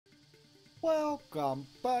Welcome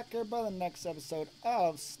back, everybody, to the next episode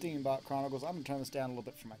of Steambot Chronicles. I'm going to turn this down a little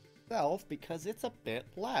bit for myself because it's a bit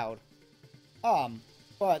loud.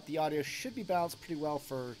 But the audio should be balanced pretty well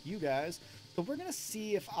for you guys. So we're going to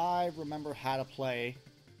see if I remember how to play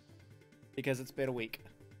because it's been a week.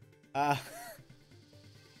 What?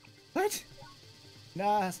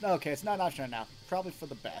 Nah, it's not okay. It's not an option right now. Probably for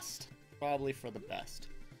the best. Probably for the best.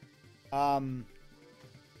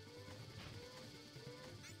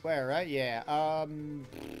 Where, right? Yeah,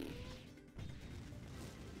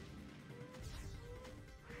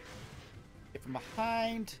 get from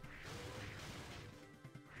behind.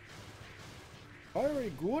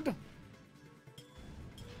 Very good.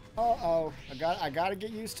 Uh-oh. I gotta get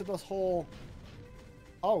used to this whole...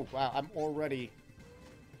 Oh, wow, I'm already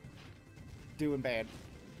doing bad.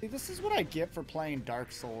 See, this is what I get for playing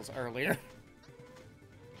Dark Souls earlier.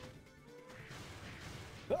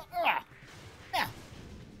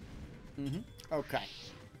 Okay.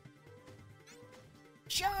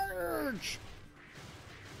 Charge!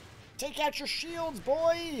 Take out your shields,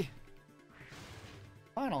 boy!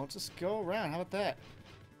 Fine, I'll just go around. How about that?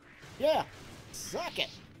 Yeah! Suck it!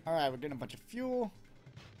 Alright, we're getting a bunch of fuel.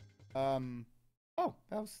 Oh,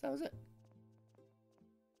 that was it.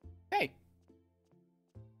 Hey!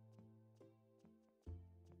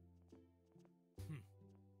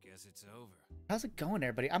 Guess it's over. How's it going,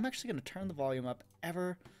 everybody? I'm actually going to turn the volume up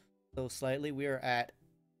ever so slightly. We are at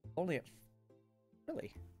only at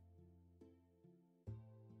really.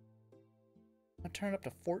 I'll turn it up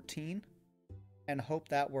to 14 and hope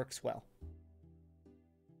that works well.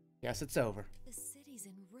 Yes, it's over. The city's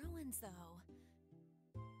in ruins,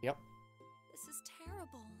 though. Yep. This is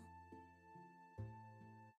terrible.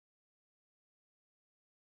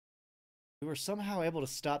 We were somehow able to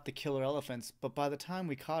stop the killer elephants, but by the time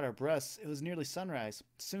we caught our breaths, it was nearly sunrise.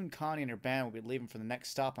 Soon Connie and her band will be leaving for the next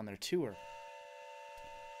stop on their tour.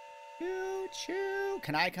 Choo-choo!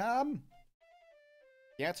 Can I come?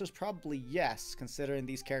 The answer is probably yes, considering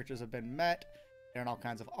these characters have been met. They're in all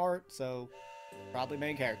kinds of art, so probably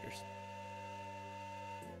main characters.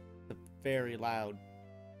 It's a very loud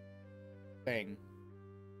thing.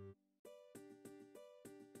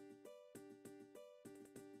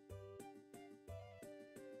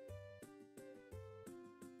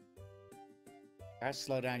 Alright,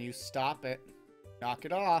 slow down, you stop it. Knock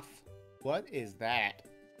it off. What is that?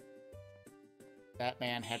 That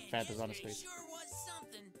man had feathers on his face. Sure was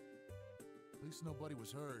something. At least nobody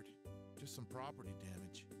was hurt. Just some property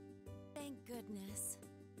damage. Thank goodness.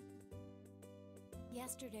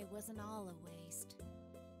 Yesterday wasn't all a waste.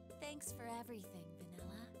 Thanks for everything,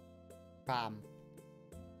 Vanilla.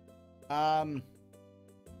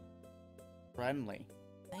 Friendly.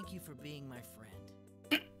 Thank you for being my friend.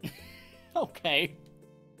 Okay.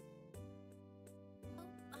 Oh,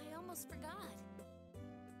 I almost forgot.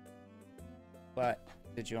 What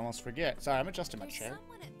did you almost forget? Sorry, I'm adjusting my There's chair.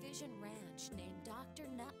 someone at Vision Ranch named Dr.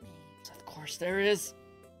 Nutmeg. Of course there is.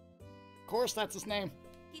 Of course that's his name.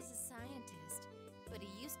 He's a scientist, but he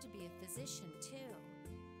used to be a physician, too.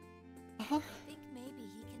 Uh-huh. I think maybe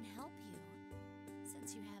he can help you,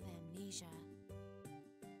 since you have amnesia.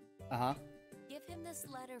 Uh-huh. Give him this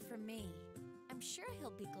letter from me. I'm sure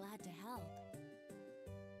he'll be glad to help.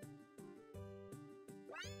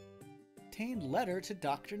 Obtained letter to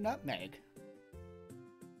Dr. Nutmeg.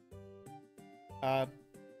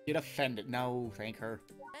 Get offended. No, thank her.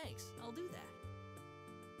 Thanks, I'll do that.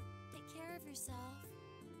 Take care of yourself.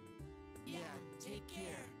 Yeah, take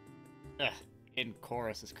care. Ugh, in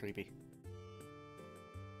chorus is creepy.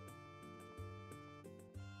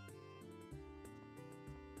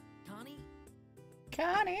 Connie?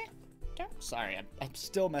 Connie? Sorry, I'm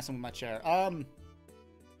still messing with my chair.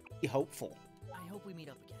 Be hopeful. I hope we meet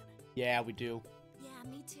up again. Yeah, we do. Yeah,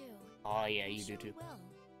 me too. Oh, yeah, you Sure do too. will.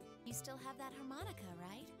 You still have that harmonica,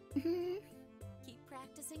 right? Keep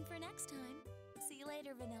practicing for next time. See you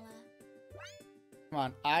later, Vanilla. Come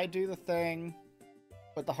on, I do the thing.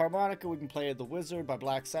 With the harmonica, we can play The Wizard by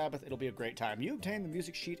Black Sabbath. It'll be a great time. You obtain the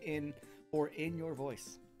music sheet in your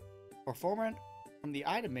voice. Perform it from the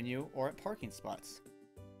item menu or at parking spots.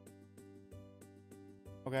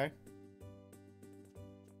 Okay.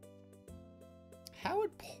 How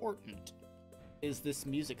important is this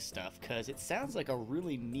music stuff? Because it sounds like a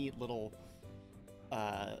really neat little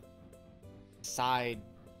side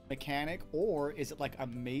mechanic, or is it like a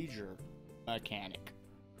major mechanic?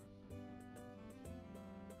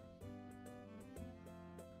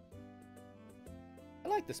 I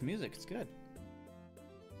like this music, it's good.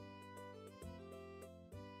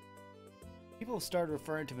 People started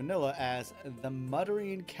referring to Vanilla as the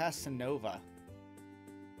Muttering Cassanova.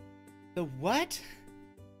 The what?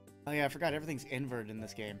 Oh yeah, I forgot everything's inverted in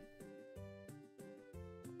this game.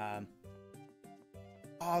 Oh,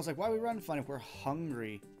 I was like, why are we running funny if we're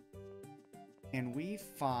hungry? Can we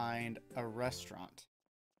find a restaurant?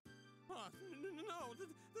 Oh, no,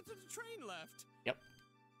 the train left. Yep.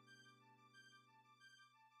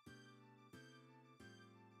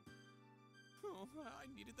 Oh, I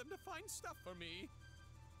needed them to find stuff for me.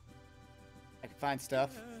 I can find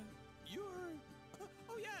stuff. You're...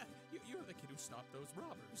 Oh yeah, you're the kid who stopped those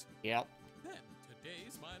robbers. Yep. Then,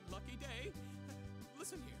 today's my lucky day.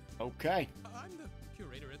 Listen here. Okay. I'm the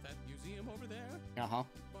curator at that museum over there. Uh-huh.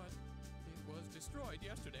 But it was destroyed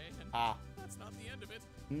yesterday, and that's not the end of it.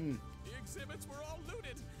 Hmm. The exhibits were all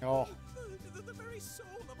looted. Oh. The very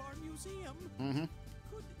soul of our museum. Mm-hmm.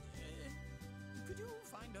 Could you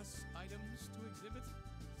find us items to exhibit?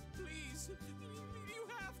 Please, you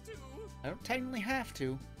have to. I don't technically have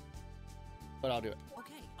to, but I'll do it.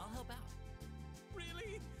 Okay, I'll help out.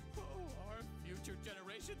 Really? Oh, our future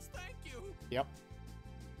generations, thank you. Yep.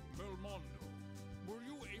 Belmondo, were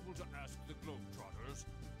you able to ask the Globetrotters?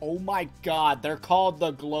 Oh my god, they're called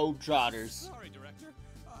the Globetrotters. Sorry, Director.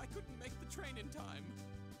 I couldn't make the train in time.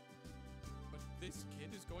 But this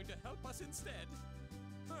kid is going to help us instead.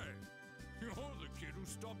 Hey, you're the kid who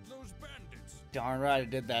stopped those bandits. Darn right I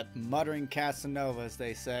did that. Muttering Cassanova, as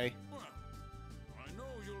they say. Well, I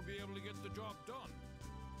know you'll be able to get the job done.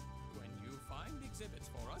 When you find exhibits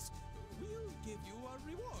for us, we'll give you a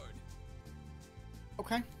reward.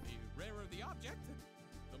 Okay. The rarer the object,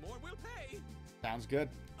 the more we'll pay. Sounds good.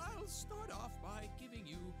 I'll start off by giving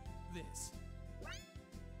you this.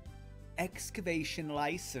 Excavation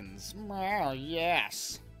license. Oh,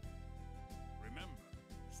 yes. Remember,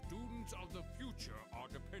 students of the future are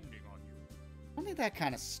depending on you. Don't need that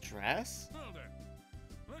kind of stress. Well then,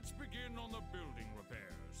 let's begin on the building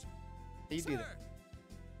repairs. You do that.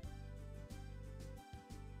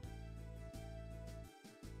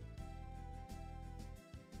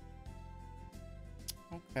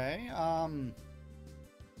 Sir, Okay,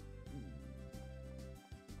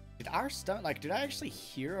 did our stomach, like, did I actually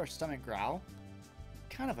hear our stomach growl?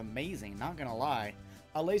 Kind of amazing, not gonna lie.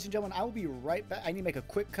 Ladies and gentlemen, I will be right back. I need to make a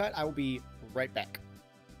quick cut. I will be right back.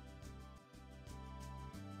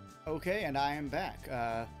 Okay, and I am back.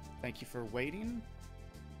 Thank you for waiting.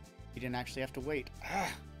 You didn't actually have to wait.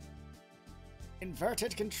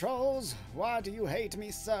 Inverted controls, why do you hate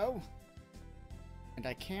me so? And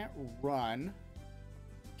I can't run.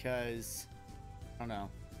 Because, I don't know.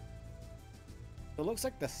 It looks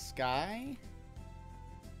like the sky.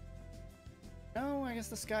 No, I guess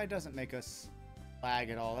the sky doesn't make us lag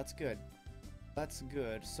at all. That's good. That's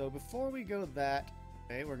good. So before we go that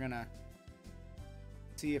way, we're gonna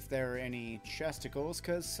see if there are any chesticles,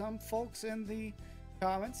 because some folks in the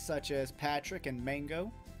comments, such as Patrick and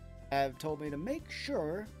Mango, have told me to make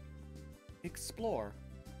sure explore.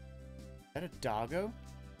 Is that a doggo?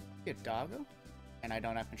 A doggo? And I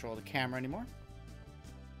don't have control of the camera anymore.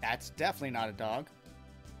 That's definitely not a dog.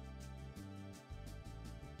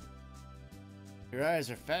 Your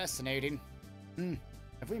eyes are fascinating.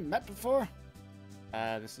 Have we met before?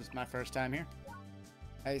 This is my first time here.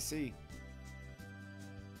 I see.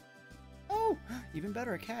 Oh, even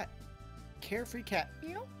better, a cat. Carefree cat.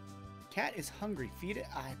 Meow. Cat is hungry. Feed it.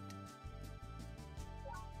 I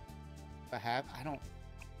don't.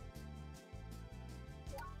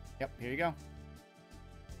 Yep, here you go.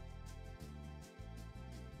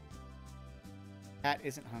 Cat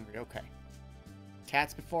isn't hungry. Okay.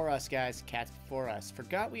 Cats before us, guys. Cats before us.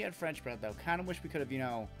 Forgot we had French bread, though. Kind of wish we could have, you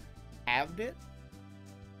know, halved it.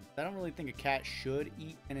 I don't really think a cat should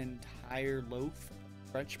eat an entire loaf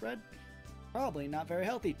of French bread. Probably not very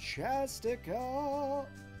healthy. Chastica!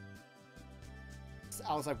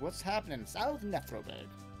 I was like, what's happening? South Nephrobeg.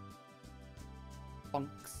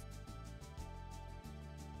 Funks.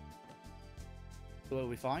 What are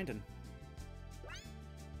we finding?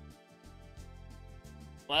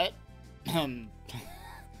 What?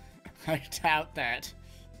 I doubt that.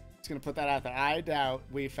 Just gonna put that out there. I doubt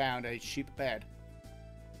we found a sheep bed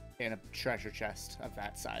in a treasure chest of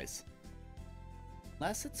that size.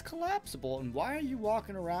 Unless it's collapsible. And why are you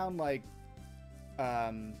walking around like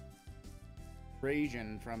Rajan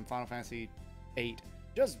from Final Fantasy VIII?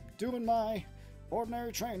 Just doing my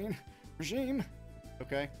ordinary training regime.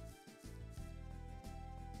 Okay.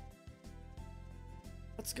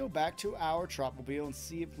 Let's go back to our Tropmobile and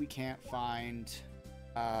see if we can't find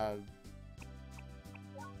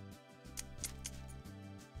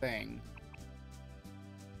thing.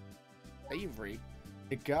 Avery.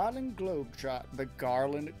 The Garland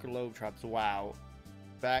Globetrotters. Wow.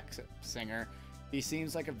 Back singer. He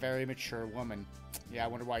seems like a very mature woman. Yeah, I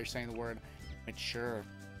wonder why you're saying the word mature.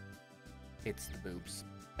 It's the boobs.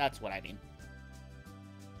 That's what I mean.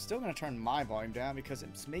 Still gonna turn my volume down because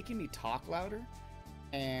it's making me talk louder,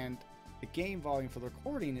 and the game volume for the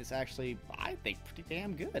recording is actually, I think, pretty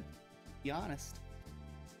damn good, to be honest.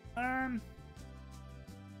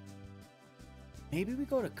 Maybe we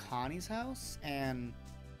go to Connie's house and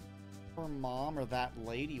her mom or that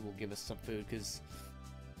lady will give us some food, because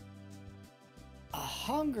a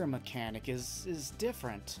hunger mechanic is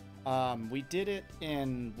different. We did it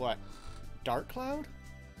in, what, Dark Cloud?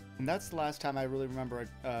 And that's the last time I really remember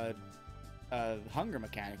a hunger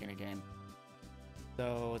mechanic in a game.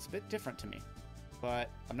 So it's a bit different to me. But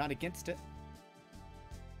I'm not against it.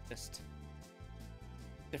 Just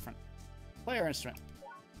different. Player instrument.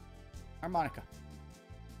 Harmonica.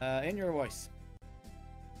 In your voice.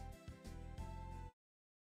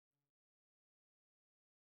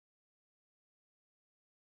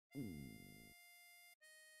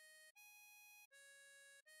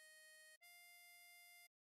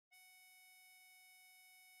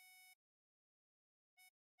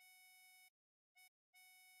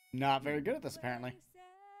 Not very good at this, apparently.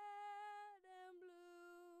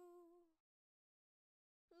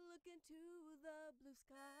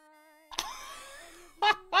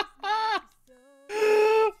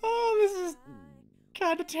 Oh, this is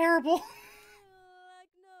kind of terrible.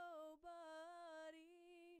 Like nobody,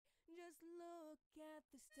 just look at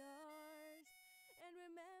the stars and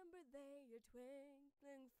remember they are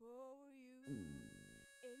twinkling for you.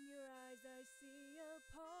 In your eyes I see a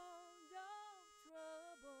pond of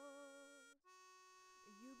trouble.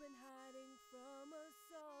 You've been hiding from us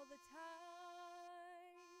all the time.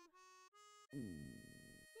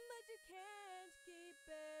 But you can't keep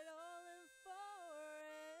it all in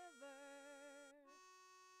forever.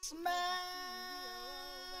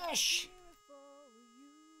 Smash!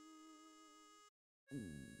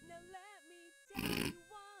 Now let me tell you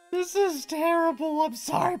one. This is terrible. I'm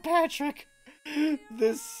sorry, Patrick.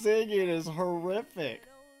 This singing is horrific.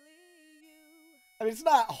 I mean, it's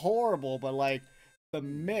not horrible, but like, the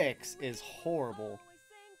mix is horrible.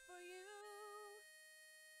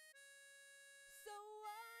 So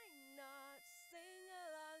why not sing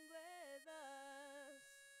along with us?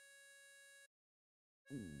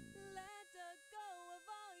 Let go of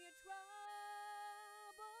all your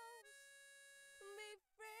troubles. Be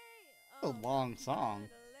free. It's a long song.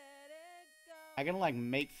 I can like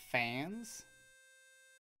make fans.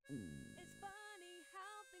 It's funny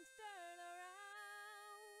how things turn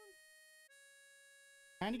around.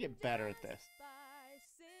 Trying to get better at this.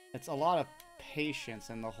 It's a lot of patience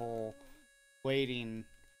in the whole waiting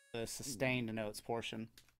the sustained notes portion.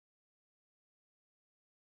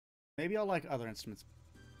 Maybe I'll like other instruments.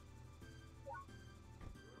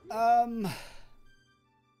 Go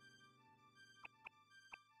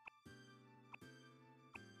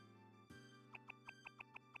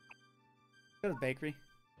to the bakery.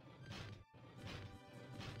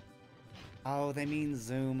 Oh, they mean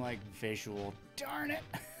zoom like visual. Darn it!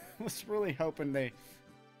 I was really hoping they...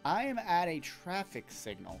 I am at a traffic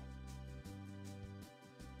signal.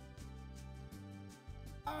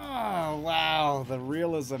 Oh, wow. The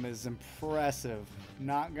realism is impressive.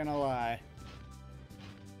 Not gonna lie.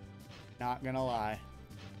 Not gonna lie.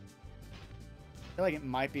 I feel like it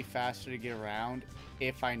might be faster to get around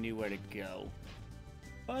if I knew where to go.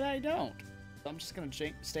 But I don't. So I'm just gonna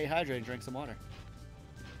stay hydrated and drink some water.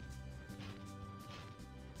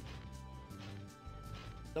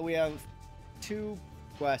 So we have two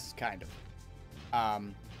quests, kind of.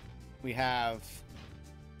 We have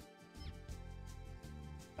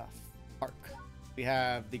park. We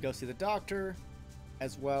have the go see the doctor,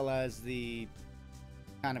 as well as the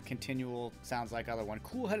kind of continual, sounds like other one.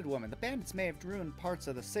 Cool-headed woman. The bandits may have ruined parts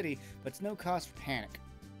of the city, but it's no cause for panic.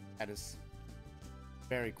 That is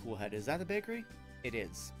very cool-headed. Is that the bakery? It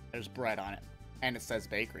is. There's bread on it, and it says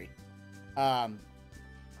bakery. How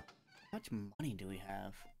much money do we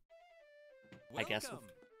have? I guess.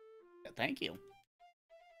 Yeah, thank you.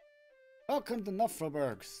 Welcome to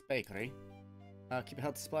Nuffleberg's Bakery. Keep a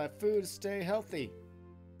healthy supply of food, stay healthy.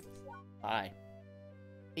 Bye.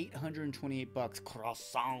 828 bucks.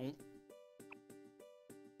 Croissant.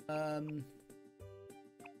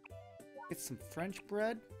 Get some French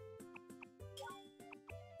bread.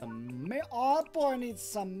 Some milk. Oh, boy, I need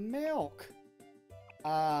some milk.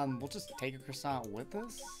 We'll just take a croissant with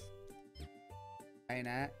us. Why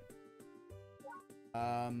not?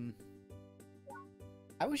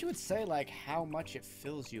 I wish it would say, like, how much it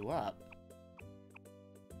fills you up.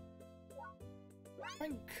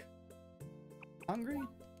 Drink. Hungry?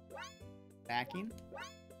 Backing?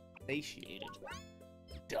 Satiated.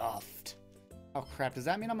 Stuffed. Oh, crap. Does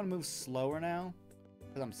that mean I'm gonna move slower now?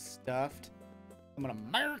 Because I'm stuffed. I'm an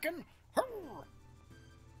American. Hurr!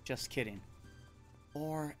 Just kidding.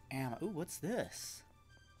 Or am I? Ooh, what's this?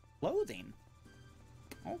 Clothing.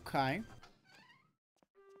 Okay.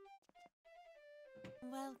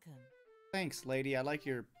 Welcome. Thanks, lady. I like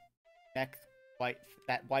your neck,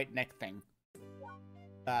 that white neck thing.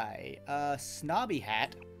 Bye. Snobby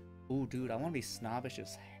hat. Ooh, dude, I want to be snobbish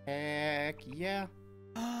as heck. Yeah.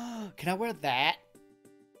 Can I wear that?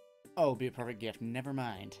 Oh, it'd be a perfect gift. Never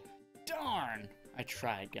mind. Darn. I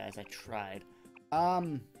tried, guys. I tried.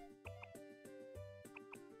 Yep.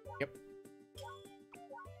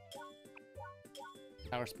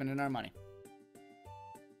 How we're spending our money.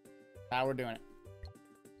 How we're doing it.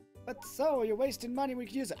 But so, you're wasting money, we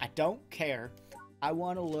could use it. I don't care. I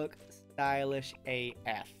want to look stylish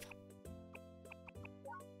AF.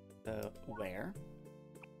 Where?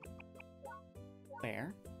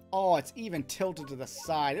 Where? Oh, it's even tilted to the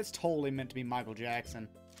side. It's totally meant to be Michael Jackson.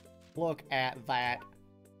 Look at that.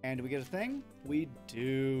 And do we get a thing? We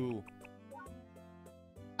do.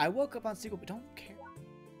 I woke up on sequel, but don't care.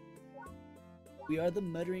 We are the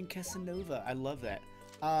Muttering Cassanova. I love that.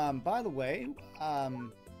 By the way,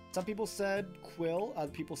 some people said quill,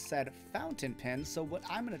 other people said fountain pen, so what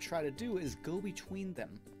I'm going to try to do is go between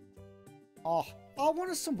them. Oh, I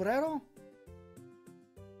want a sombrero.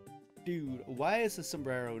 Dude, why is a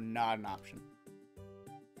sombrero not an option?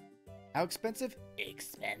 How expensive?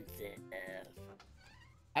 Expensive.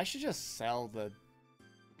 I should just sell the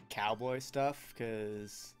cowboy stuff,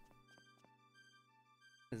 because...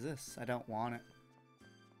 What is this? I don't want it.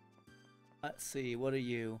 Let's see, what are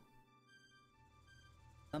you?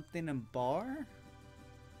 Something in bar?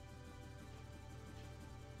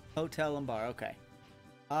 Hotel and bar, okay.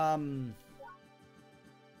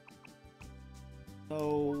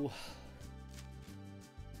 So...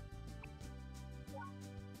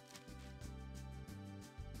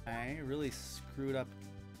 I really screwed up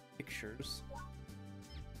pictures.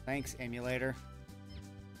 Thanks, emulator.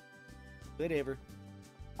 Whatever.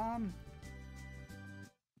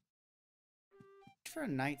 For a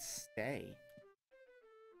night's stay.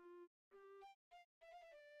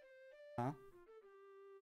 Huh?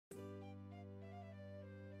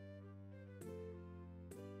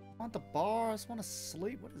 I want the bar. I just want to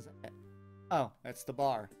sleep. What is that? Oh, that's the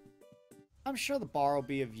bar. I'm sure the bar will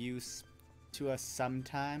be of use to us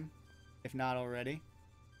sometime, if not already.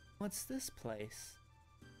 What's this place?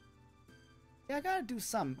 Yeah, I gotta do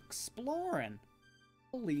some exploring.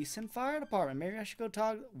 Police and fire department. Maybe I should go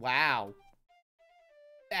talk. Wow.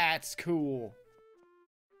 That's cool.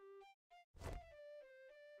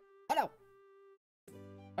 Hello.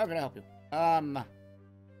 How can I help you?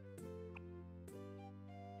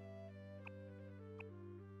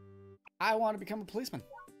 I want to become a policeman.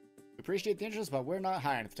 We appreciate the interest, but we're not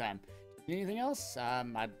hiring at the time. Anything else?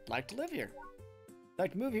 I'd like to live here.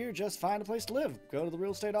 Like to move here, just find a place to live. Go to the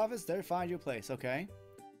real estate office, there find you a place, okay?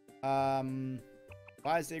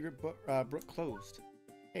 Why is the Igret Brook closed?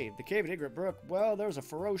 Hey, the cave at Igret Brook, well, there's a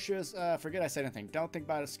ferocious, forget I said anything. Don't think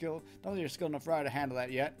about a skill, don't think you're skilled enough right to handle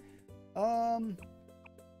that yet.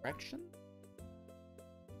 Correction?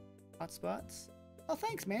 Hot spots? Oh,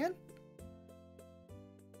 thanks, man.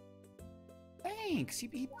 Thanks,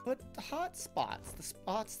 he put the hot spots, the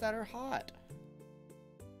spots that are hot.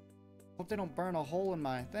 Hope they don't burn a hole in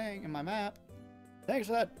my thing, in my map. Thanks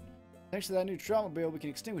for that. Thanks to that new Troutmobile, we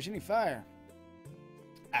can extinguish any fire.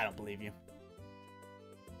 I don't believe you.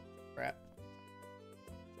 Crap.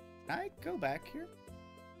 Can I go back here?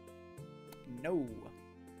 No.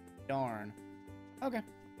 Darn. Okay.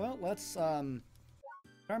 Well, let's, our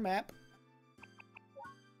map.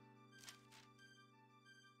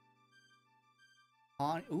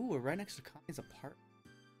 Ooh, we're right next to Connie's apartment.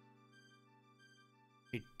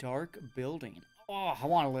 A dark building. Oh, I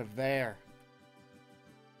want to live there.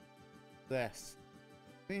 This.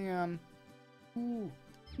 Damn. Ooh,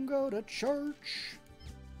 go to church.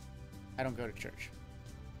 I don't go to church.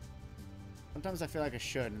 Sometimes I feel like I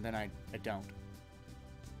should, and then I don't.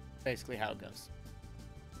 Basically how it goes.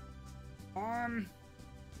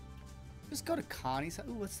 Just go to Connie's.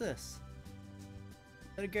 Ooh, what's this? Is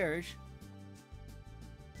that a garage?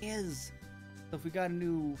 So if we got a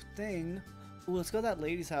new thing, ooh, let's go to that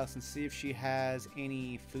lady's house and see if she has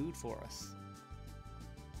any food for us.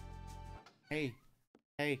 Hey,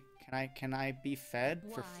 can I be fed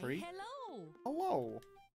for free? Hello. Hello.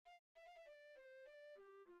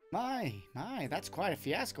 My, that's quite a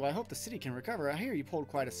fiasco. I hope the city can recover. I hear you pulled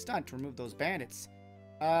quite a stunt to remove those bandits.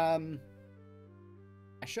 I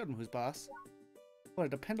showed him who's boss. What a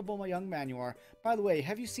dependable young man you are. By the way,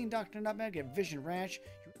 have you seen Dr. Nutmeg at Vision Ranch?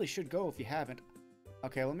 You really should go if you haven't.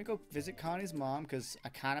 Okay, let me go visit Connie's mom, because I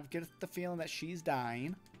kind of get the feeling that she's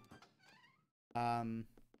dying. Welcome.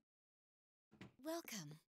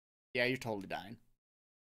 Yeah, you're totally dying.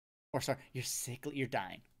 Or sorry, you're sickly, you're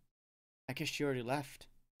dying. I guess she already left.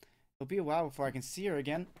 It'll be a while before I can see her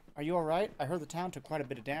again. Are you alright? I heard the town took quite a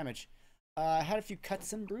bit of damage. I had a few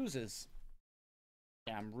cuts and bruises.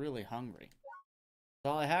 Yeah, I'm really hungry.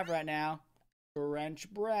 That's all I have right now. French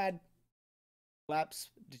bread. Claps.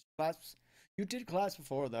 Did you claps? You did claps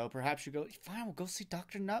before, though. Perhaps you go... Fine, we'll go see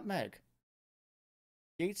Dr. Nutmeg.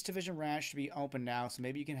 Gates Division Ranch should be open now, so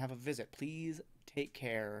maybe you can have a visit. Please take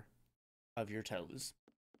care of your toes.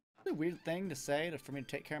 It's a weird thing to say for me to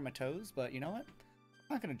take care of my toes, but you know what?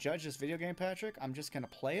 I'm not going to judge this video game, Patrick. I'm just going to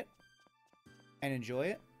play it and enjoy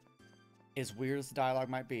it. As weird as the dialogue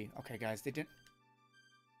might be. Okay, guys, they didn't...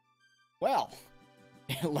 Well,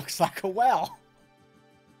 it looks like a well.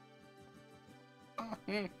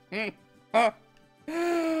 Oh,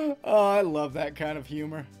 I love that kind of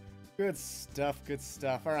humor. Good stuff, good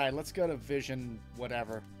stuff. Alright, let's go to Vision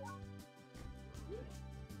whatever.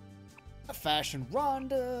 Fashion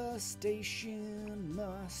Ronda, Station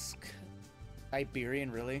Musk. Iberian,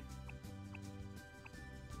 really?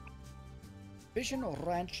 Vision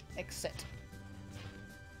Ranch exit.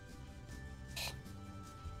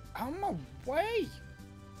 On my way!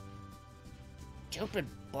 Stupid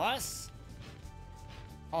bus!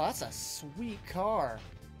 Oh, that's a sweet car.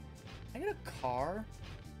 Can I get a car?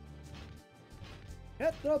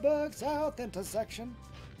 At the Berg South intersection.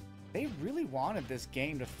 They really wanted this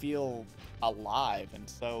game to feel alive, and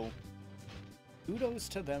so kudos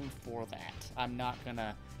to them for that. I'm not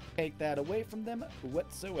gonna take that away from them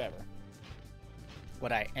whatsoever.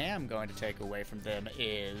 What I am going to take away from them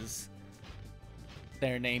is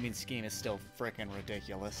their naming scheme is still frickin'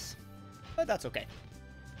 ridiculous. But that's okay.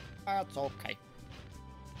 That's okay.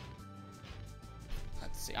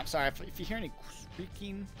 Let's see. I'm sorry if you hear any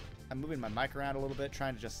squeaking. I'm moving my mic around a little bit,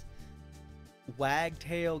 trying to just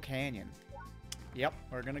Wagtail Canyon. Yep,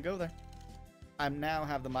 we're gonna go there. I now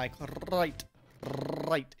have the mic right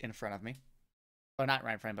in front of me. Oh, not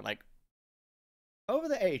right in front, but like over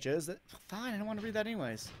the ages. Fine, I don't want to read that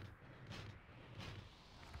anyways.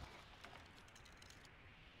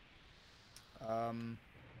 Are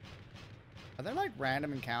there like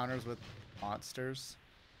random encounters with monsters?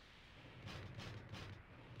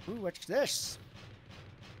 Ooh, what's this?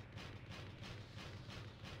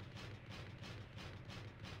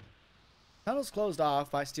 Tunnel's closed off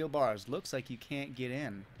by steel bars. Looks like you can't get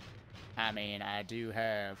in. I mean, I do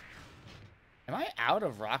have... Am I out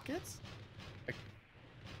of rockets? Like...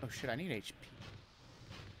 Oh shit, I need HP.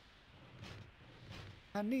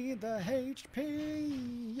 I need the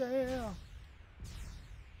HP, yeah.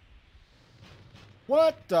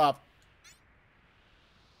 What the...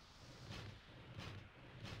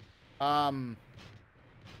 Is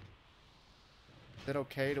it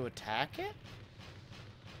okay to attack it?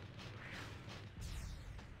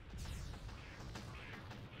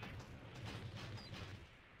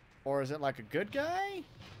 Or is it like a good guy?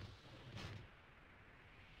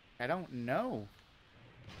 I don't know.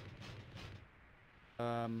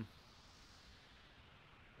 The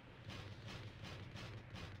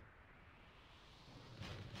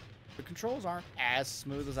controls aren't as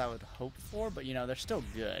smooth as I would hope for, but you know, they're still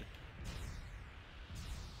good.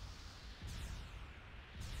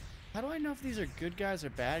 How do I know if these are good guys or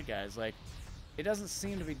bad guys? Like, it doesn't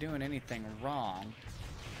seem to be doing anything wrong.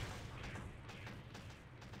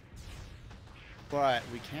 But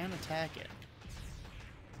we can attack it.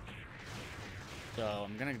 So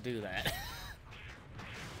I'm gonna do that.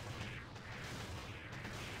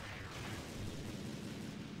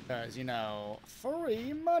 Because, you know,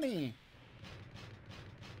 free money.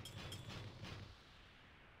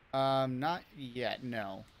 Not yet,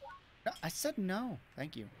 no. No, I said no.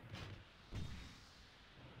 Thank you.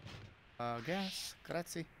 Gas.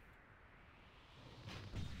 Grazie.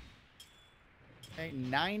 Okay,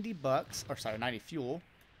 90 bucks. Or sorry, 90 fuel.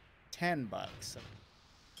 10 bucks.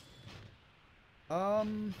 Oh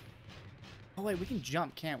wait, we can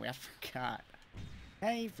jump, can't we? I forgot.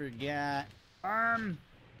 I forgot.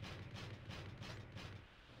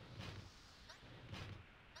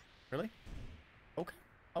 Really? Okay.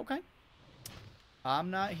 Okay.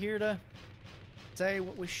 I'm not here to say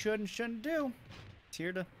what we should and shouldn't do. It's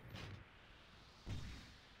here to...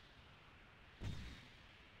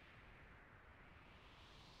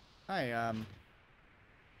 Hi,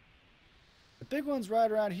 the big one's right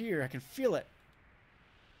around here. I can feel it.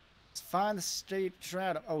 Let's find the state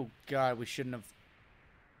shroud. Oh god, we shouldn't have...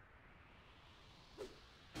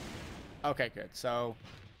 Okay, good. So,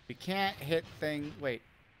 we can't hit thing... Wait.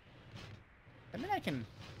 I mean, I can...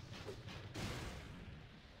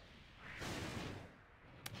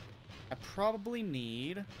 I probably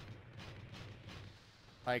need...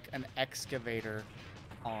 like, an excavator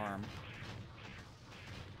arm.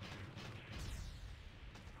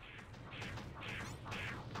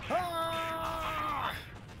 Ah!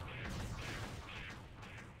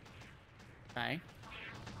 Okay.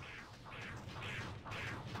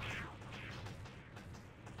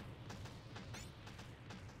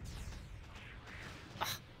 I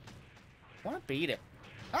want to beat it.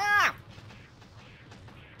 Ah!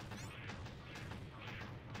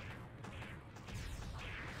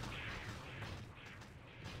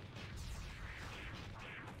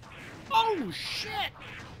 Oh, shit!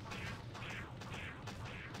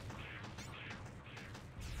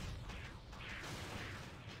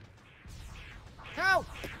 Ow!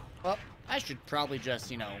 Well, I should probably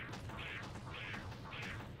just, you know,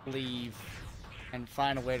 leave and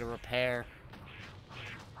find a way to repair.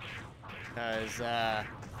 Because, oh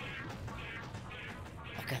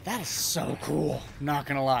god, that is so cool. Not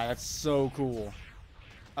gonna lie, that's so cool.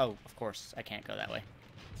 Oh, of course, I can't go that way.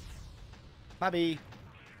 Bobby.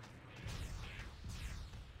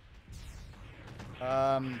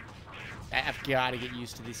 I've got to get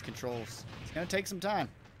used to these controls. It's gonna take some time.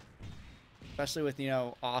 Especially with, you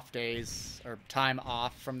know, off days, or time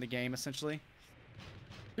off from the game, essentially.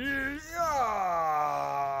 Yeah!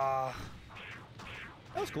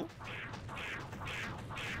 That was cool.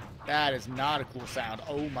 That is not a cool sound.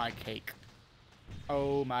 Oh my cake.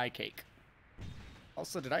 Oh my cake.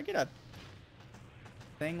 Also, did I get a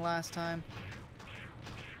thing last time?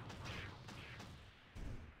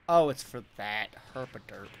 Oh, it's for that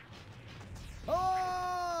herpaderp.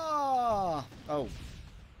 Oh! Oh.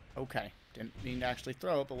 Okay. Didn't mean to actually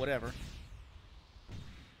throw it, but whatever.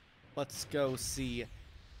 Let's go see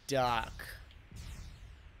Doc.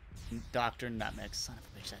 Dr. Nutmeg. Son of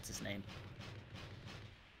a bitch, that's his name.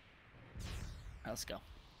 Let's go.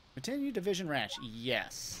 Continue Division Ranch.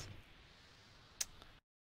 Yes.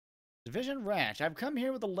 Division Ranch. I've come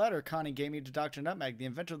here with a letter Connie gave me to Dr. Nutmeg, the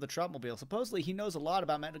inventor of the Trumpmobile. Supposedly, he knows a lot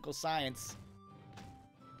about medical science.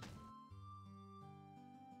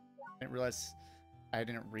 Didn't realize I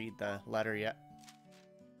didn't read the letter yet.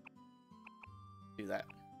 Do that.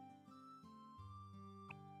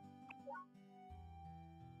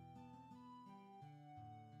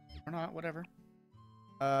 Or not, whatever.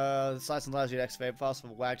 This license allows you to excavate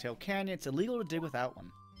fossils of Wagtail Canyon. It's illegal to dig without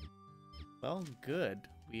one. Well, good.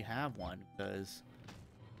 We have one, because...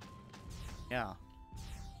 yeah.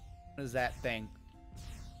 What is that thing?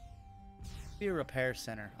 Be a repair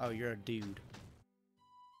center. Oh, you're a dude.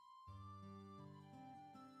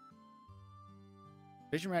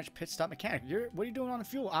 Vision Ranch Pit Stop Mechanic. What are you doing on the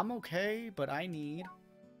fuel? I'm okay, but I need...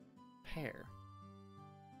 repair.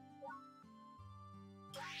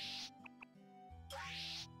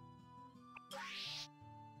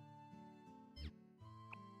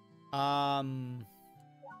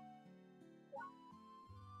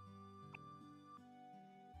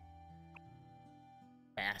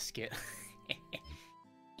 Basket.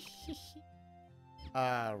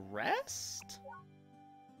 Rest?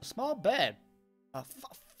 A small bed.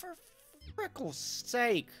 For frickle's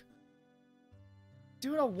sake.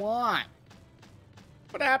 Do what I want.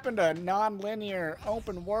 What happened to a non-linear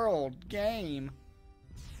open world game?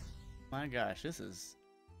 My gosh, this is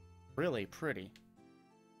really pretty.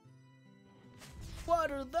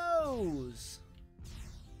 What are those?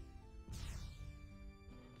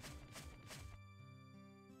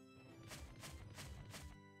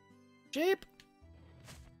 Sheep?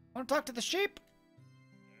 Want to talk to the sheep?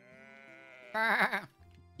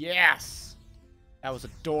 Yes! That was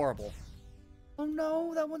adorable. Oh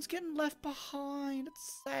no, that one's getting left behind.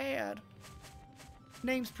 It's sad.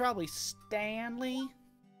 Name's probably Stanley.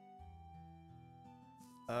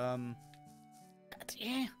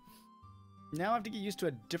 Yeah. Now I have to get used to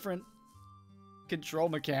a different control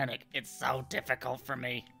mechanic. It's so difficult for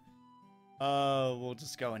me. We'll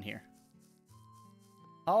just go in here.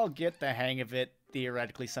 I'll get the hang of it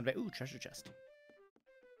theoretically someday. Ooh, treasure chest.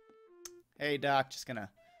 Hey, Doc, just gonna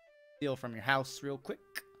steal from your house real quick.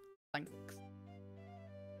 Thanks.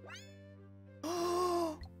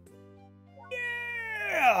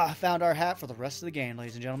 Yeah! Found our hat for the rest of the game,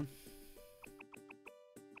 ladies and gentlemen.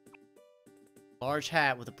 Large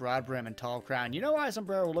hat with a broad brim and tall crown. You know why a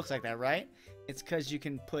sombrero looks like that, right? It's because you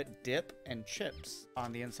can put dip and chips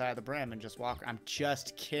on the inside of the brim and just walk. I'm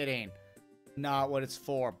just kidding. Not what it's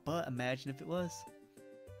for, but imagine if it was.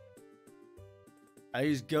 I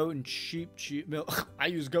use goat and sheep milk. I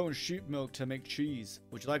use goat and sheep milk to make cheese.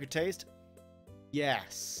 Would you like a taste?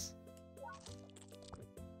 Yes.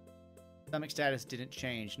 Stomach status didn't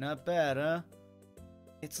change. Not bad, huh?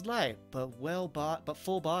 It's light, but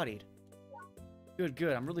full-bodied. Good,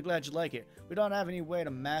 good. I'm really glad you like it. We don't have any way to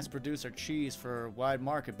mass produce our cheese for a wide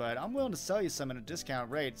market, but I'm willing to sell you some at a discount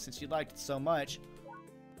rate since you liked it so much.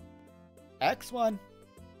 X1.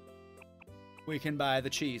 We can buy the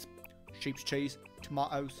cheese. Sheep's cheese,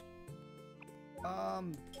 tomatoes. There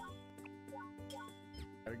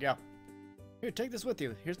we go. Here, take this with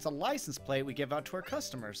you. Here's the license plate we give out to our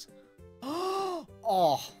customers.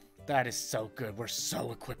 Oh, that is so good. We're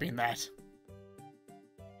so equipping that.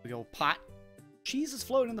 We go pot. Cheese is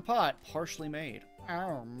floating in the pot, partially made.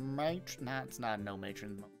 Oh, mate. Nah, it's not no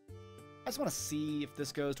matron. I just want to see if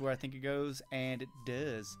this goes to where I think it goes, and it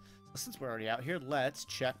does. So since we're already out here, let's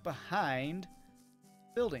check behind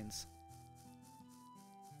buildings.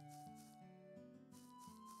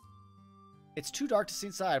 It's too dark to see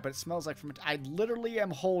inside, but it smells like from... I literally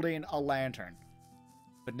am holding a lantern.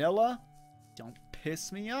 Vanilla? Don't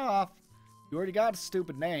piss me off. You already got a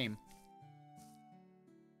stupid name.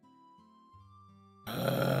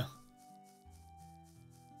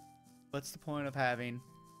 What's the point of having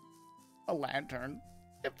a lantern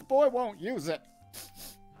if the boy won't use it?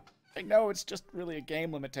 I know it's just really a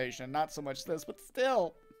game limitation, not so much this, but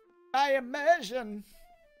still. I imagine.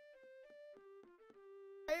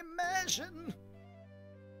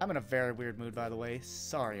 I'm in a very weird mood, by the way.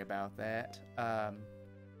 Sorry about that.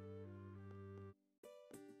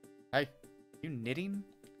 Hey, you knitting?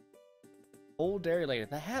 Old dairy lady.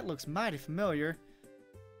 The hat looks mighty familiar.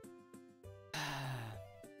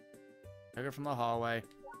 Took it from the hallway.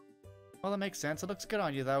 Well, that makes sense. It looks good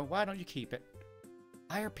on you, though. Why don't you keep it?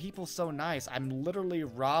 Why are people so nice? I'm literally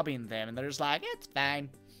robbing them, and they're just like, it's fine.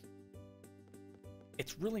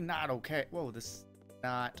 It's really not okay. Whoa, this is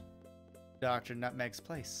not Dr. Nutmeg's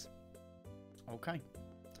place. Okay.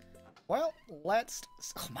 Well, let's...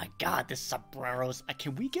 Oh my god, this sombreros.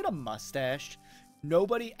 Can we get a mustache?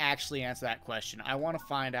 Nobody actually answered that question. I want to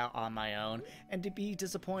find out on my own, and to be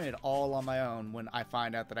disappointed all on my own when I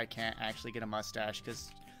find out that I can't actually get a mustache,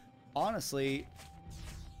 because honestly,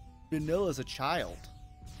 Vanilla's a child.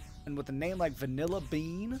 And with a name like Vanilla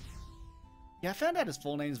Bean... Yeah, I found out his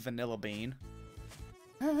full name's Vanilla Bean.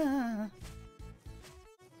 Good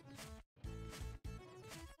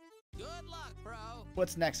luck, bro.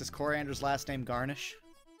 What's next? Is Coriander's last name Garnish?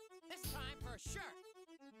 This time for sure.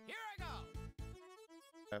 Here I go.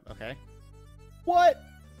 Okay. What?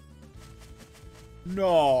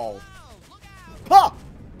 No. Whoa, look out. Ha!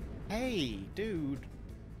 Hey, dude.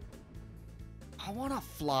 I want to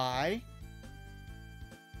fly.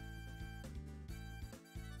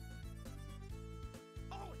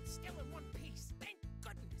 Oh, it's still in one piece. Thank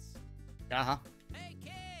goodness. Uh-huh. Hey,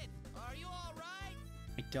 kid. Are you all right?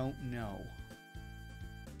 I don't know.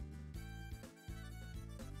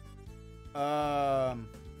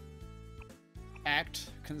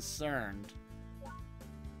 Act concerned.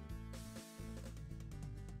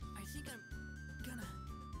 I think I'm gonna...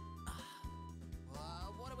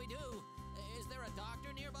 What do we do? Is there a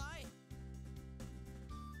doctor nearby?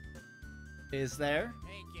 Is there?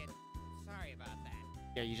 Hey, kid. Sorry about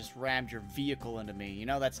that. Yeah, you just rammed your vehicle into me. You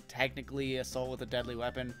know that's technically assault with a deadly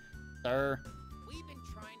weapon, sir. We've been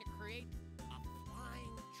trying to create a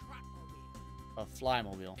flying trotmobile. A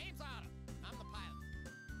flymobile. Name's Otto. I'm the pilot.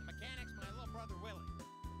 The mechanic's my little brother Willie.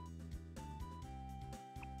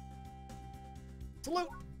 Salute.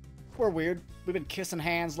 We're weird. We've been kissing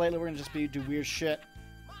hands lately. We're gonna just do weird shit.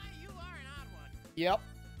 My, you are an odd one. Yep.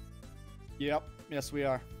 Yep. Yes, we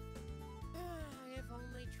are. If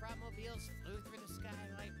only trotmobiles flew through the sky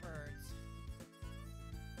like birds.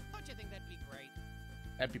 Don't you think that'd be great?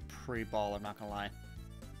 That'd be pretty baller, I'm not gonna lie.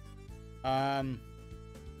 Yeah.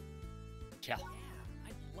 Yeah,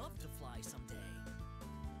 I'd love to fly someday.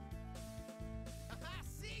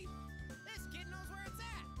 See? This kid knows where it's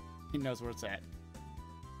at. He knows where it's at.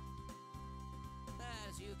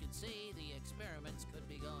 As you can see, the experiments could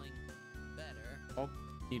be going better. Oh,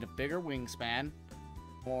 need a bigger wingspan.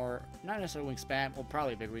 Or, not necessarily wingspan, well,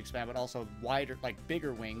 probably a bigger wingspan, but also wider, like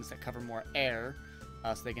bigger wings that cover more air.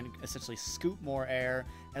 So they can essentially scoop more air,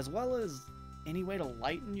 as well as any way to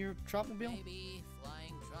lighten your trotmobile. Maybe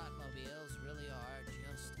flying trotmobiles really are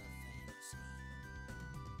just a fantasy.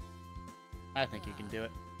 I think you can do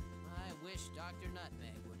it. I wish Dr.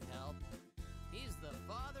 Nutmeg would help. He's the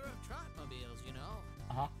father of trotmobiles, you know.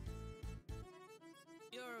 Uh-huh.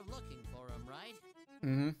 You're looking for him, right?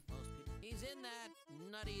 Mm-hmm. Most people. He's in that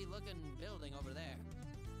nutty-looking building over there.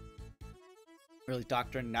 Really,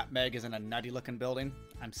 Dr. Nutmeg is in a nutty-looking building?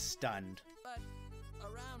 I'm stunned. But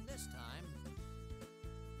around this time...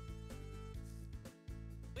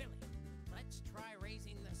 Willie, let's try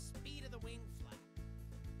raising the speed of the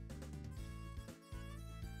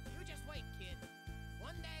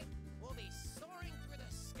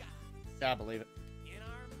Yeah, I believe it. in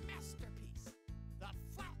our masterpiece, the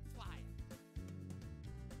Flat Flyer.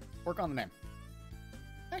 Work on the name.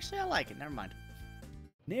 Actually, I like it. Never mind.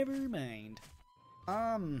 Never mind.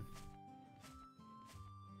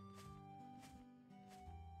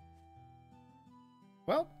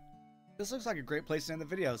 Well, this looks like a great place to end the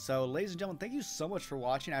video. So, ladies and gentlemen, thank you so much for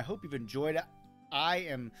watching. I hope you've enjoyed it. I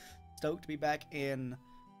am stoked to be back in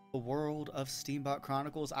the world of Steambot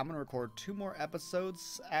Chronicles. I'm going to record 2 more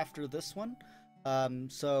episodes after this one.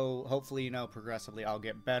 So, hopefully, you know, progressively I'll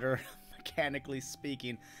get better, mechanically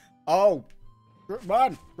speaking. Oh!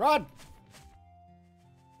 Run! Run!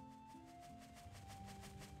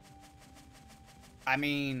 I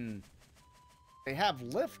mean, they have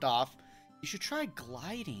liftoff. You should try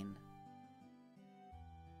gliding.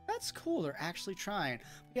 That's cool. They're actually trying.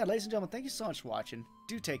 Yeah, ladies and gentlemen, thank you so much for watching.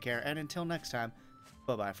 Do take care, and until next time,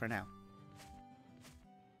 bye-bye for now.